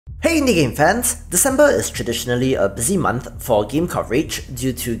Hey indie game fans! December is traditionally a busy month for game coverage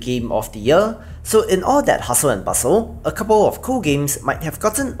due to Game of the Year, so in all that hustle and bustle, a couple of cool games might have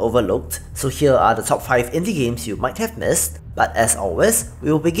gotten overlooked, so here are the top 5 indie games you might have missed, but as always,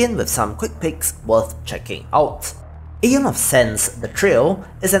 we will begin with some quick picks worth checking out. Aeon of Sense: The Trail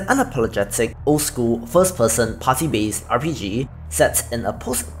is an unapologetic, old-school, first-person, party-based RPG set in a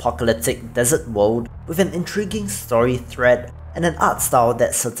post-apocalyptic desert world with an intriguing story thread and an art style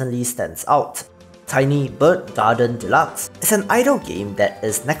that certainly stands out. Tiny Bird Garden Deluxe is an idle game that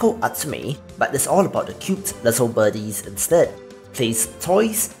is Neko Atsume, but is all about the cute little birdies instead. Place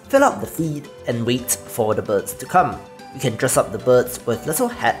toys, fill up the feed, and wait for the birds to come. You can dress up the birds with little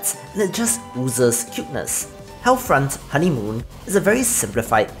hats and it just oozes cuteness. Hellfront Honeymoon is a very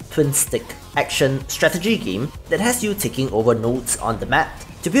simplified twin-stick action strategy game that has you taking over nodes on the map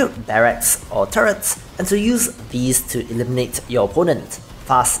to build barracks or turrets and to use these to eliminate your opponent.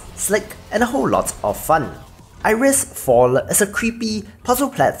 Fast, slick, and a whole lot of fun. Iris Fall is a creepy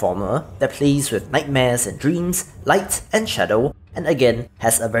puzzle platformer that plays with nightmares and dreams, light and shadow, and again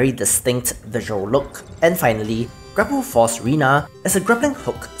has a very distinct visual look. And finally, Grapple Force Arena is a grappling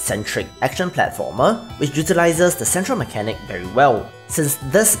hook-centric action platformer which utilizes the central mechanic very well, since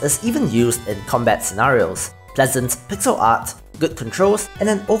this is even used in combat scenarios. Pleasant pixel art, good controls, and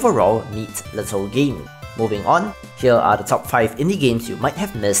an overall neat little game. Moving on, here are the top 5 indie games you might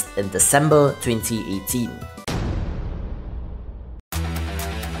have missed in December 2018.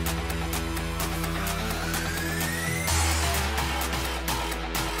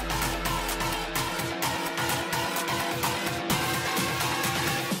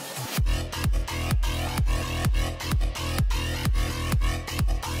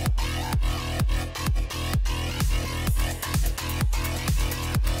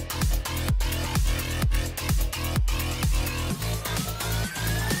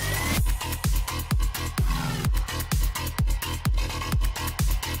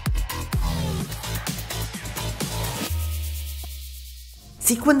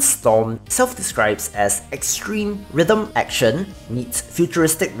 Sequence Storm self-describes as extreme rhythm action meets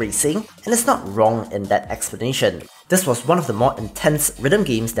futuristic racing, and is not wrong in that explanation. This was one of the more intense rhythm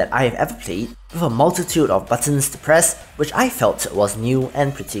games that I have ever played, with a multitude of buttons to press, which I felt was new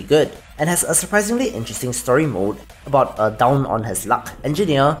and pretty good, and has a surprisingly interesting story mode about a down-on-his-luck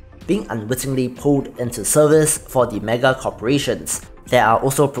engineer being unwittingly pulled into service for the mega corporations. There are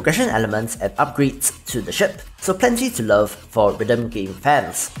also progression elements and upgrades to the ship, so plenty to love for rhythm game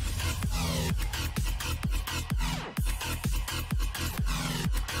fans.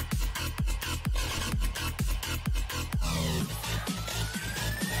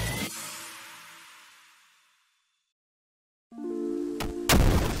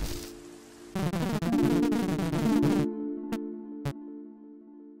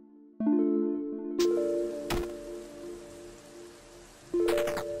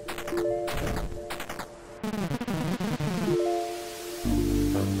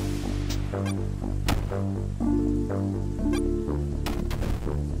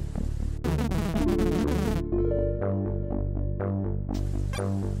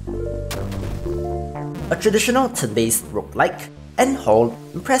 A traditional turn-based roguelike, Endhall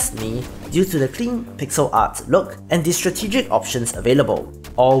impressed me due to the clean pixel art look and the strategic options available,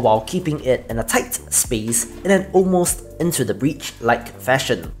 all while keeping it in a tight space in an almost Into the Breach-like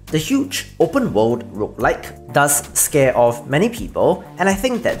fashion. The huge open-world roguelike does scare off many people, and I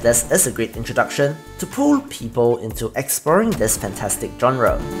think that this is a great introduction to pull people into exploring this fantastic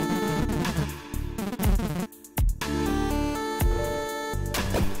genre.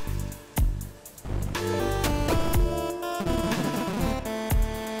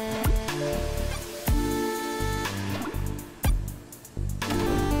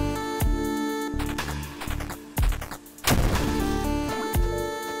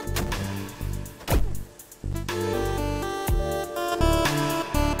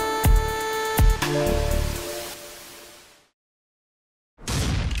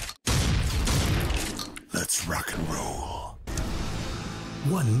 Let's rock and roll.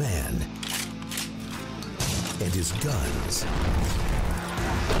 One man and his guns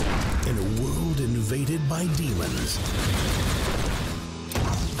in a world invaded by demons.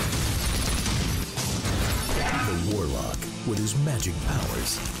 The warlock with his magic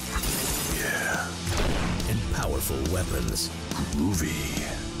powers. Yeah. And powerful weapons. Groovy.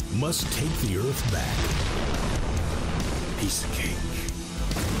 Must take the Earth back. Piece of cake.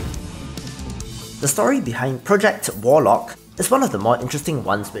 The story behind Project Warlock is one of the more interesting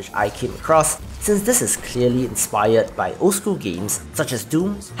ones which I came across, since this is clearly inspired by old school games such as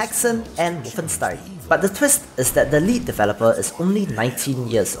Doom, Hexen, and Wolfenstein. But the twist is that the lead developer is only 19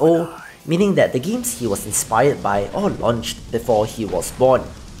 years old, meaning that the games he was inspired by all launched before he was born.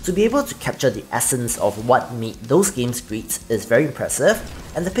 To be able to capture the essence of what made those games great is very impressive,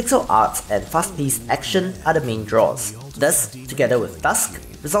 and the pixel art and fast-paced action are the main draws. This, together with Dusk,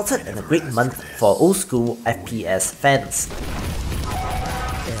 resulted in a great month for old-school FPS fans.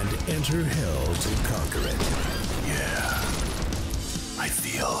 And enter hell to conquer it. Yeah, I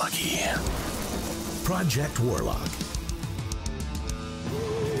feel lucky. Project Warlock.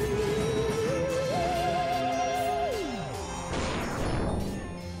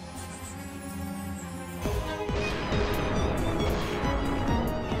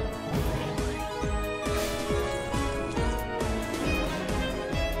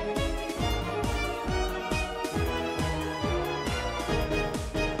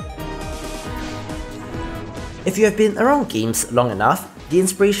 If you have been around games long enough, the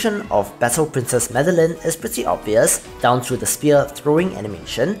inspiration of Battle Princess Madeline is pretty obvious, down to the spear throwing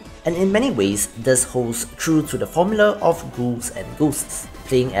animation, and in many ways this holds true to the formula of ghouls and ghosts.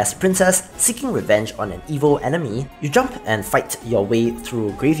 Playing as Princess seeking revenge on an evil enemy, you jump and fight your way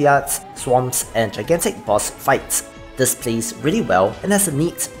through graveyards, swamps, and gigantic boss fights. This plays really well and has a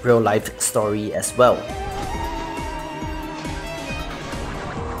neat real-life story as well.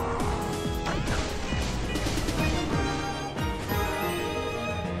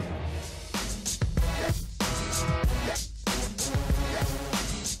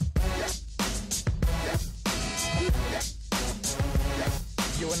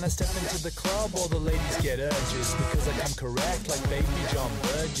 When I step into the club, all the ladies get urges because I come correct like baby John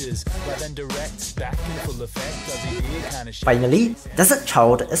Burgess. Right then direct, back in full effect, LDD kind of shit. Finally, Desert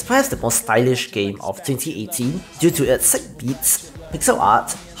Child is perhaps the most stylish game of 2018 due to its sick beats, pixel art,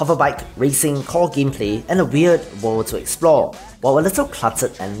 hoverbike racing core gameplay, and a weird world to explore. While a little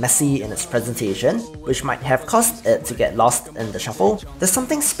cluttered and messy in its presentation, which might have caused it to get lost in the shuffle, there's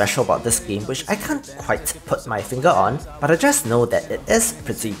something special about this game which I can't quite put my finger on, but I just know that it is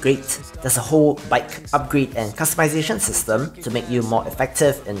pretty great. There's a whole bike upgrade and customization system to make you more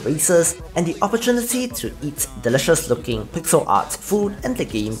effective in races, and the opportunity to eat delicious looking pixel art food in the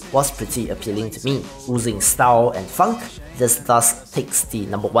game was pretty appealing to me. Oozing style and funk, this thus takes the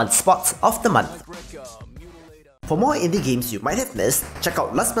 #1 spot of the month. For more indie games you might have missed, check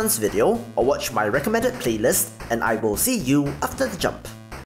out last month's video or watch my recommended playlist, and I will see you after the jump.